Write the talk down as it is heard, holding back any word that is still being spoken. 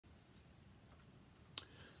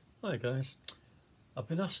Hi guys, I've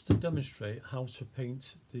been asked to demonstrate how to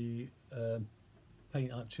paint the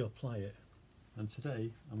paint actually apply it, and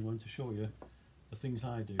today I'm going to show you the things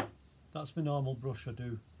I do. That's my normal brush I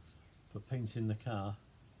do for painting the car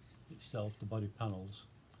itself, the body panels.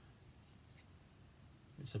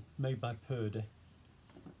 It's made by Purdy,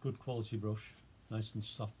 good quality brush, nice and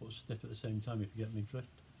soft but stiff at the same time if you get me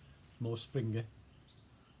drift, more springy.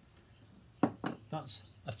 That's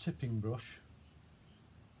a tipping brush.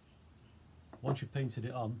 Once you've painted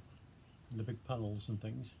it on, the big panels and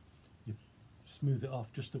things, you smooth it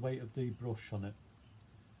off, just the weight of the brush on it.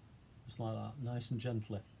 Just like that, nice and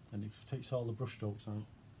gently, and it takes all the brush strokes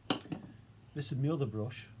out. This is my other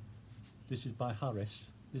brush. This is by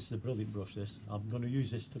Harris. This is a brilliant brush, this. I'm going to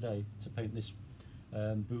use this today to paint this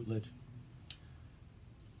boot lid.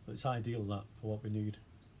 But it's ideal that for what we need.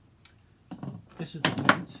 This is the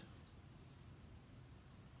paint.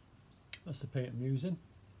 That's the paint I'm using.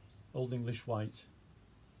 Old English white.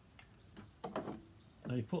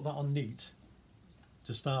 Now you put that on neat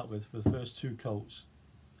to start with the first two coats,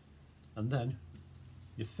 and then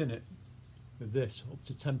you thin it with this up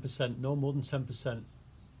to 10%, no more than 10%.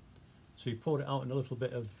 So you pour it out in a little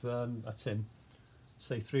bit of a tin,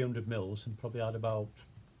 say 300 mils, and probably add about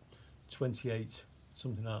 28,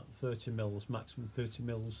 something like 30 mils, maximum 30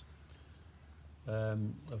 mils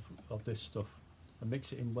of this stuff, and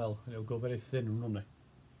mix it in well, and it'll go very thin and runny.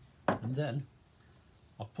 And then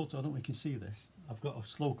I've put, I don't know if you can see this, I've got a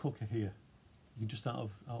slow cooker here. You can just out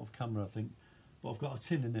of camera I think, but I've got a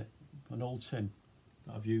tin in it, an old tin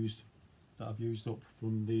that I've used up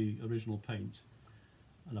from the original paint,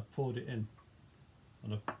 and I poured it in,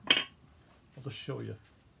 and I'll just show you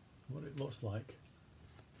what it looks like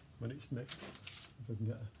when it's mixed. If I can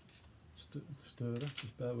get a stirrer,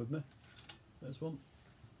 just bear with me. There's one.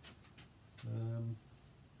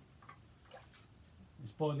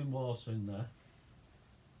 It's boiling water in there.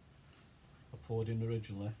 I poured in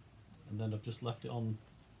originally, and then I've just left it on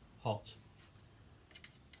hot,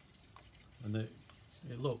 and it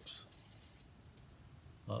looks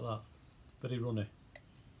like that, very runny.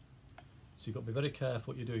 So you've got to be very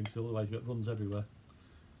careful what you're doing, because otherwise you get runs everywhere.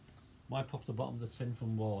 Wipe off the bottom of the tin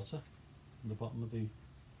from water, and the bottom of the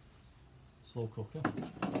slow cooker.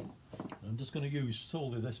 And I'm just going to use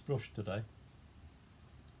solely this brush today.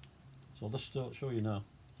 So I'll just show you now.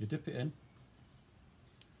 You dip it in,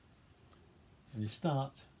 and you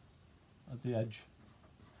start at the edge,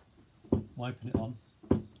 wiping it on.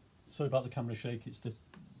 Sorry about the camera shake, it's the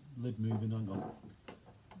lid moving, hang on.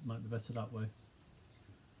 Might be better that way.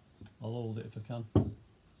 I'll hold it if I can.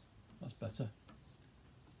 That's better.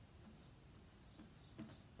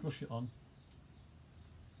 Brush it on.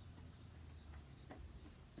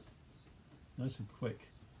 Nice and quick.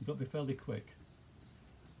 You've got to be fairly quick.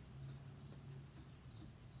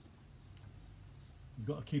 You've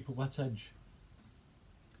got to keep a wet edge.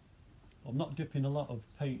 I'm not dipping a lot of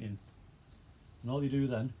paint in, and all you do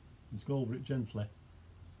then is go over it gently,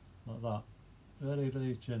 like that, very,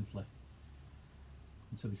 very gently,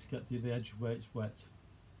 until you get to the edge where it's wet,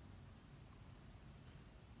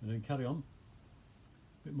 and then carry on.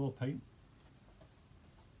 A bit more paint.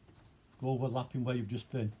 Go overlapping where you've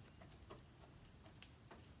just been.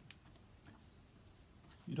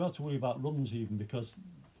 You don't have to worry about runs even, because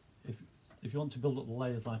if you want to build up the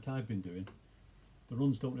layers like I've been doing, the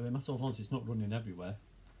runs don't really matter as long as it's not running everywhere.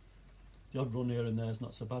 The odd run here and there is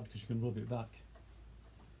not so bad, because you can rub it back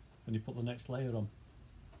when you put the next layer on.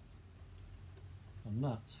 And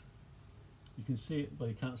that, you can see it, but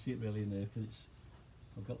you can't see it really in there because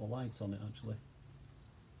I've got the lights on it actually.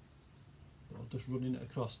 But I'm just running it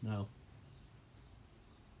across now.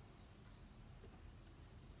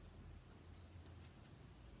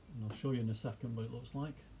 And I'll show you in a second what it looks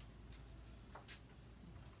like.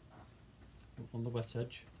 On the wet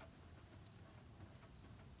edge,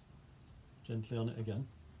 gently on it again.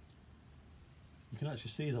 You can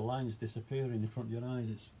actually see the lines disappearing in front of your eyes.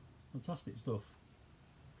 It's fantastic stuff.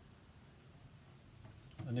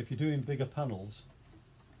 And if you're doing bigger panels,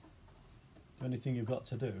 the only thing you've got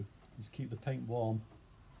to do is keep the paint warm.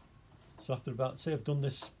 So after about, say I've done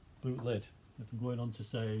this boot lid, if I'm going on to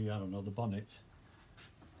say, I don't know, the bonnet,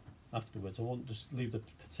 afterwards I won't just leave the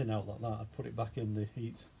tin out like that. I put it back in the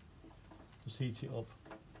heat. Just heat it up.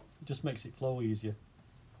 It just makes it flow easier.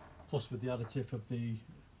 Plus with the additive of the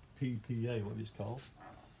PPA, what it's called,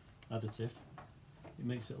 additive, it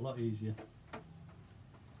makes it a lot easier.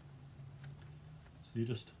 So you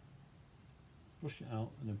just brush it out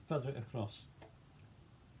and then feather it across.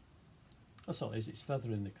 That's all it is, it's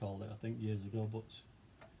feathering they called it I think years ago,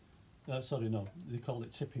 but sorry no, they called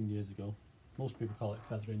it tipping years ago. Most people call it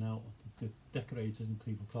feathering out, the decorators and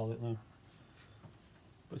people call it now.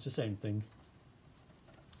 But it's the same thing.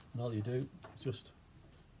 And all you do is just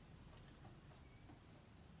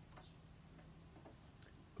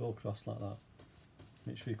go across like that.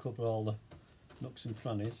 Make sure you cover all the nooks and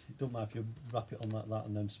crannies. It don't matter if you wrap it on like that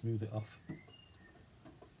and then smooth it off.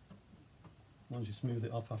 Once you smooth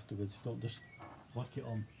it off afterwards, don't just whack it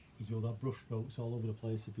on, because you'll have brush strokes all over the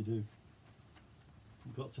place if you do.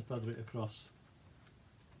 You've got to feather it across.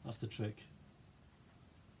 That's the trick.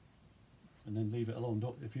 And then leave it alone.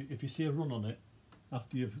 Don't, if you see a run on it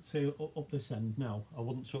after you've say up this end now, I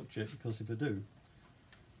wouldn't touch it, because if I do,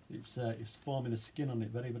 it's forming a skin on it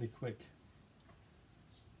very, very quick.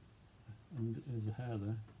 And there's a hair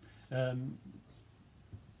there. And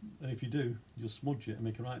if you do, you'll smudge it and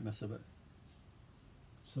make a right mess of it.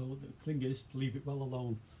 So the thing is to leave it well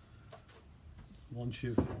alone. Once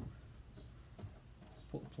you've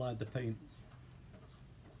applied the paint,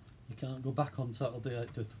 you can't go back on top of the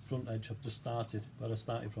front edge I've just started, where I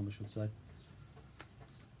started from I should say.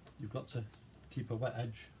 You've got to keep a wet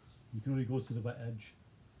edge. You can only go to the wet edge,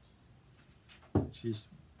 which is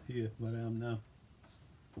here where I am now.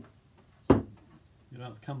 You're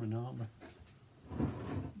out of camera now, aren't we?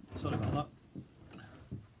 Sorry about that.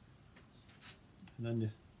 And then you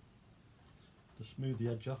just smooth the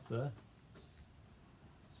edge off there.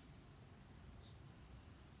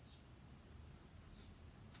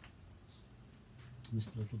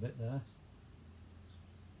 Missed a little bit there.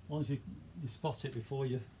 Once you spot it before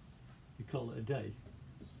you call it a day,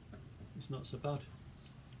 it's not so bad.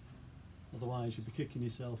 Otherwise you'll be kicking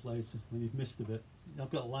yourself later when you've missed a bit. I've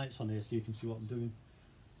got lights on here so you can see what I'm doing.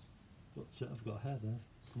 But I've got hair there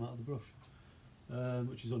come out of the brush,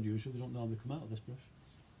 which is unusual. They don't normally come out of this brush.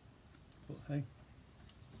 But hey.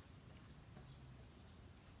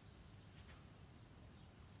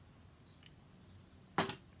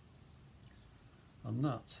 And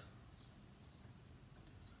that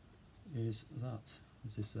is that,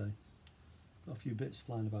 as they say. Got a few bits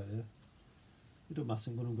flying about here. It don't matter,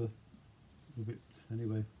 I'm going to go a little bit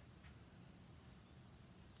anyway.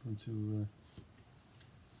 Going to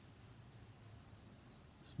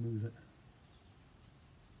smooth it.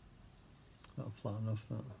 That'll flatten off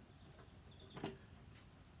that.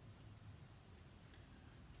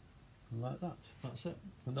 And like that, that's it.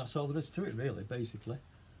 And that's all there is to it really, basically.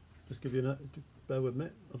 Just give you a, bear with me,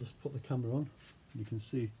 I'll just put the camera on. You can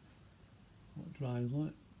see what it dries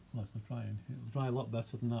like. Well, it's not drying. It'll dry a lot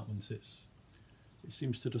better than that once it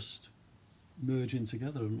seems to just merge in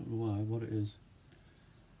together. I don't know why, what it is.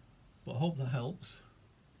 But I hope that helps.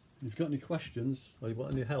 If you've got any questions or you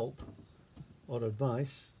want any help or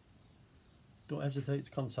advice, don't hesitate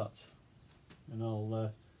to contact, and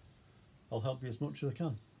I'll help you as much as I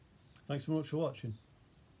can. Thanks so much for watching.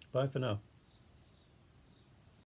 Bye for now.